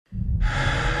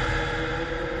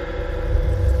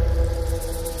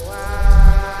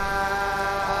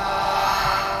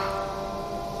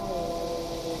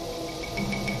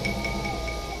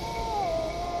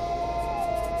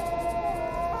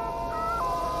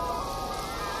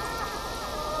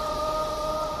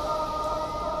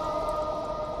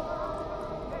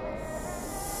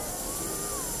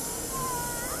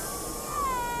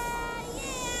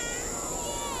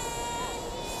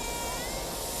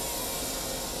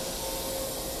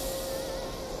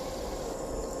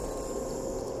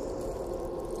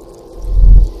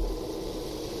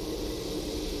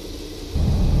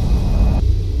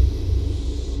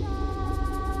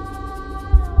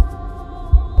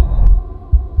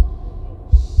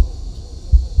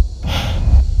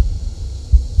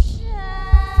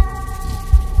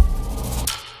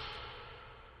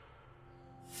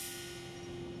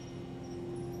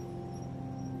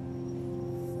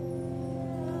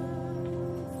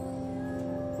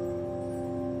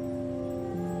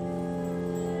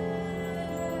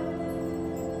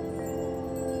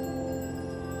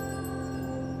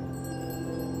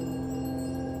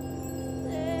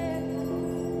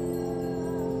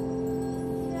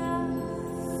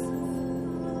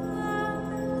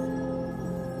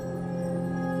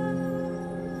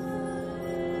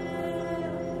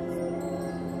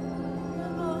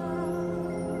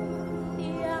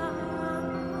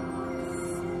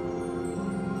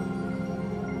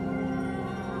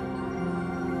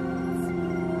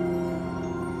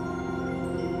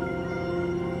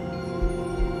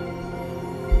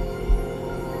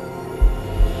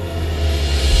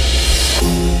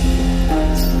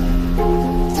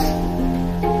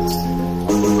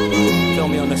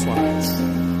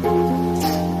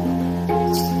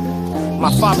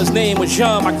My father's name was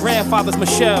Jean, my grandfather's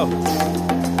Michel.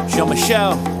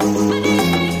 Jean-Michel.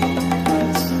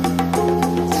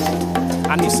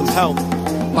 I need some help.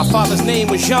 My father's name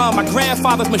was Jean, my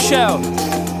grandfather's Michel.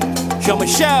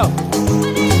 Jean-Michel.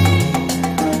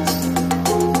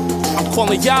 I'm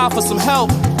calling y'all for some help.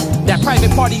 That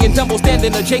private party in Dumbo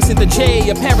standing adjacent to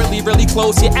Jay. Apparently really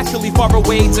close, yet actually far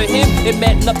away. To him, it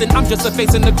meant nothing, I'm just a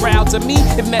face in the crowd. To me,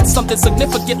 it meant something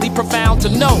significantly profound to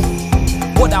know.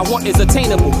 What I want is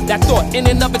attainable. That thought in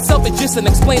and of itself is just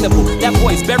unexplainable. That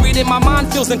voice buried in my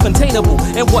mind feels uncontainable.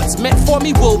 And what's meant for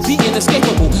me will be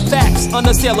inescapable. Facts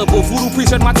unassailable. Voodoo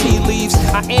priest read my tea leaves.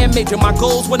 I am major, my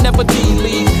goals will never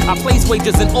delete. I place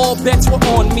wagers and all bets were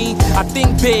on me. I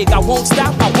think big, I won't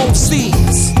stop, I won't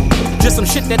cease. Just some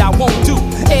shit that I won't do.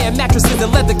 Air mattresses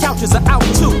and leather couches are out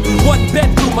too. One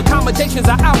bedroom accommodations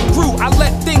I outgrew. I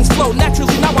let things flow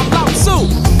naturally, now I'm loud too.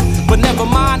 But never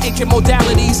mind ancient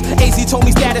modalities. AZ told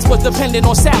me status was dependent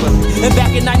on salary. And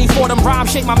back in 94, them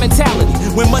rhymes shaped my mentality.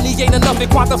 When money ain't enough, it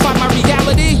quantified my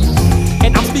reality.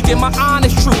 And I'm speaking my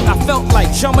honest truth. I felt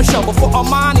like Jean-Michel before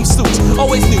Armani suits.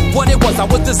 Always knew what it was I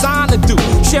was designed to do.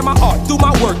 Share my art through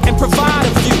my work and provide a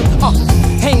view.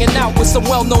 Hanging out with some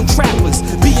well-known trappers.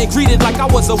 Being greeted like I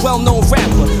was a well-known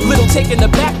rapper. Little taken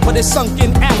aback, but it's sunk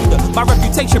in after. My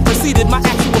reputation preceded my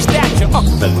actual stature.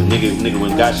 Like when nigga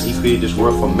when God he created this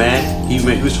world for man, he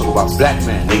was talking about black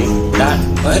man, nigga.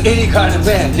 Not any kind of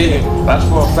man, nigga. That's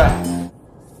for a fact.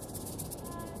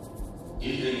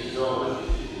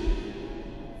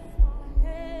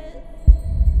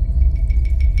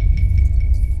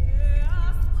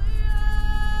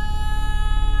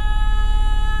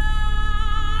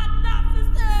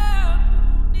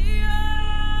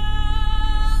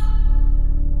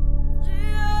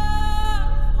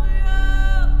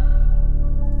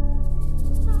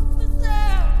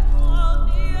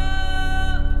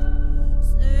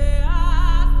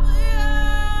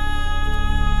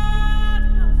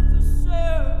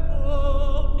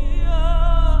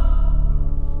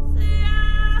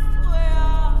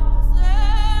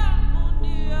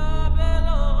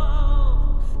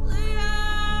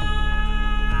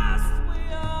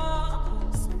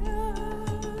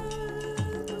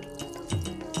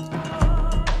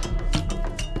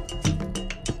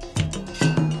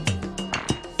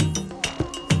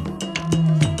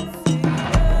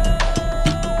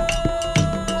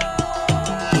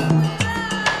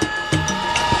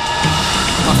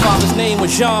 His name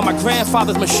was Jean, my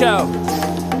grandfather's Michel.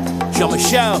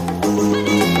 Jean-Michel.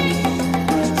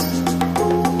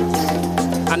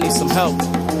 I need some help.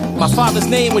 My father's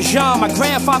name was Jean, my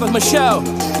grandfather's Michel.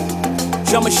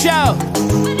 Jean-Michel.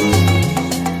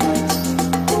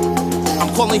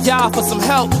 I'm calling y'all for some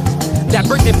help. That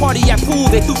birthday party at Pool,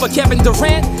 they threw for Kevin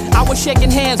Durant. I was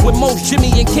shaking hands with most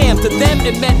Jimmy and Cam. To them,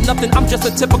 it meant nothing, I'm just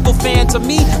a typical fan. To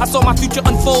me, I saw my future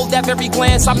unfold at every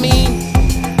glance. I mean,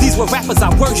 these were rappers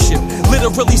I worship,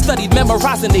 literally studied,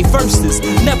 memorizing their verses.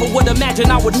 Never would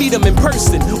imagine I would meet them in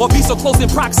person, or be so close in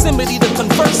proximity to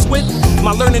converse with.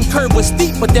 My learning curve was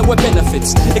steep, but there were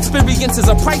benefits. Experiences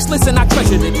are priceless and I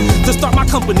treasured it. To start my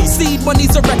company, seed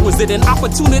money's a requisite, and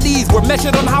opportunities were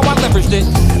measured on how I leveraged it.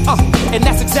 And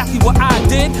that's exactly what I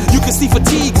did. You can see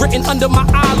fatigue written under my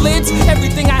eyelids.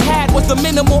 Everything I had was the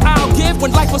minimal I'll give,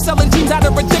 when life was selling dreams at a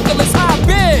ridiculous high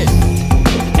bid.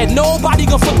 And nobody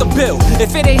gon' foot the bill.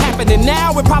 If it ain't happening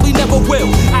now, it probably never will.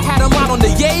 I had a lot on the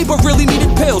yay, but really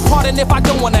needed pills. Pardon if I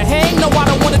don't wanna hang, no, I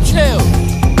don't wanna chill.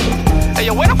 Hey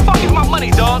yo, where the fuck is my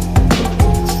money, dog?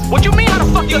 What you mean, how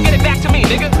the fuck you gonna get it back to me,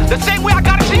 nigga? The same way I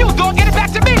got it to you, dog, get it back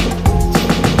to me.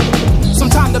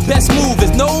 Sometimes the best move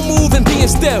is no move and being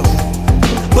still.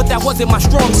 But that wasn't my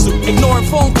strong suit. Ignoring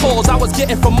phone calls I was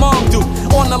getting from mom, dude.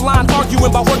 On the line arguing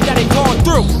about work that ain't gone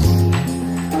through.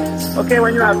 Okay,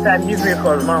 when you have time, give me a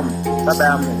call, mom.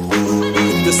 Bye-bye.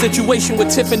 The situation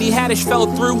with Tiffany Haddish fell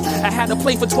through. I had to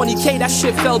play for 20K, that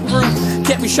shit fell through.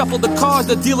 Can't reshuffle the cards,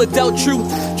 the dealer dealt true.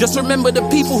 Just remember the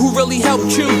people who really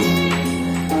helped you.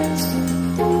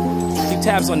 Keep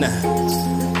tabs on that.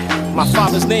 My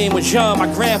father's name was Jean,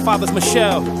 my grandfather's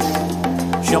Michel.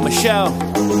 Jean-Michel.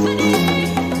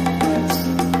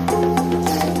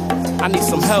 I need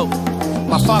some help.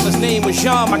 My father's name was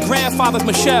Jean, my grandfather's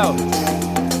Michel.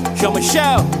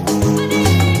 Jean-Michel.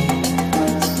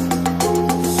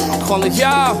 I'm calling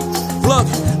y'all. Look,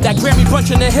 that Grammy brunch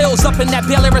in the hills up in that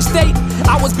Bel Air estate.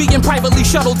 I was being privately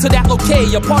shuttled to that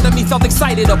locale. A part of me felt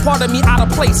excited, a part of me out of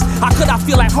place. How could I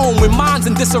feel at home when minds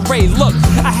in disarray? Look,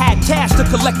 I had cash to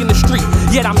collect in the street,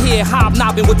 yet I'm here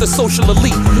hobnobbing with the social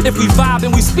elite. If we vibe and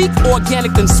we speak,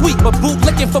 organic then sweet, but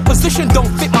bootlicking for position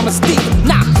don't fit my mystique.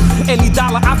 Nah, Any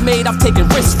dollar I've made, I've taken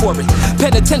risks for it.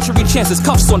 Penitentiary chances,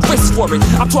 cuffs on wrists for it.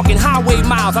 I'm talking highway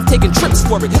miles, I've taken trips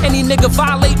for it. Any nigga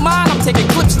violate mine, I'm taking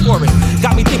clips for it.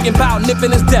 Got me thinking about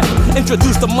nipping his death.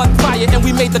 Introduced a month prior and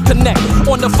we made the connect.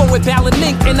 On the phone with Ballin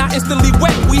Ink and I instantly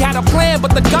wept. We had a plan,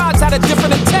 but the gods had a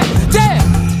different intent. Damn!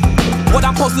 What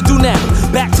I'm supposed to do now?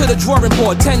 Back to the drawing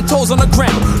board, 10 toes on the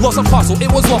ground. Lost a puzzle, it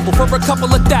was awful for a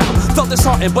couple of down. Felt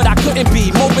disheartened, but I couldn't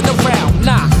be moving around.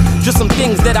 Nah, just some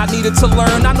things that I needed to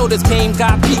learn. I know this game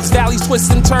got peaks, valleys, twists,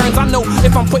 and turns. I know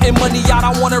if I'm putting money out,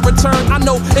 I want a return. I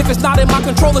know if it's not in my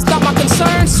control, it's not my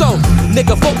concern. So,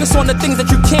 nigga, focus on the things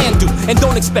that you can do. And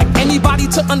don't expect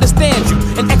anybody to understand you.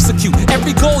 And execute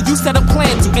every goal you set a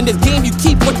plan to. In this game, you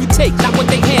keep what you take, not what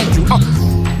they hand you.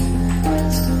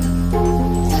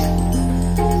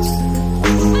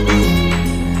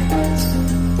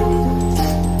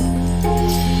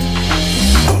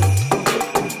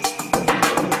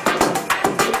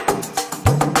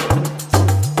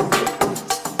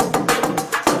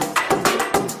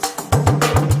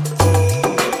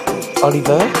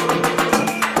 Oliver?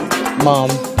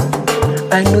 Mom,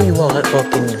 I know you are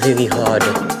working very hard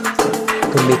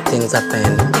to make things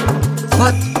happen.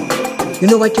 But, you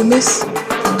know what you miss?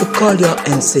 To call your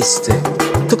ancestor,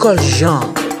 to call Jean,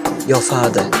 your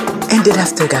father. And then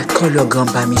after that, call your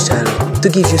grandpa Michel to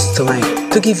give you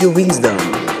strength, to give you wisdom,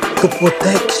 to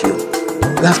protect you.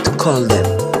 You have to call them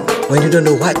when you don't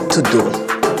know what to do.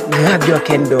 Grab your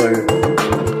candle,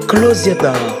 close your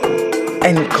door,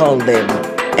 and call them.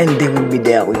 And they will be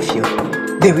there with you.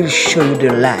 They will show you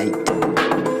the light.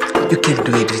 You can't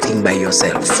do everything by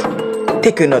yourself.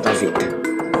 Take a note of it.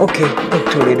 Okay,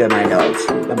 talk to you later, my love.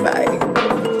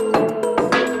 Bye-bye.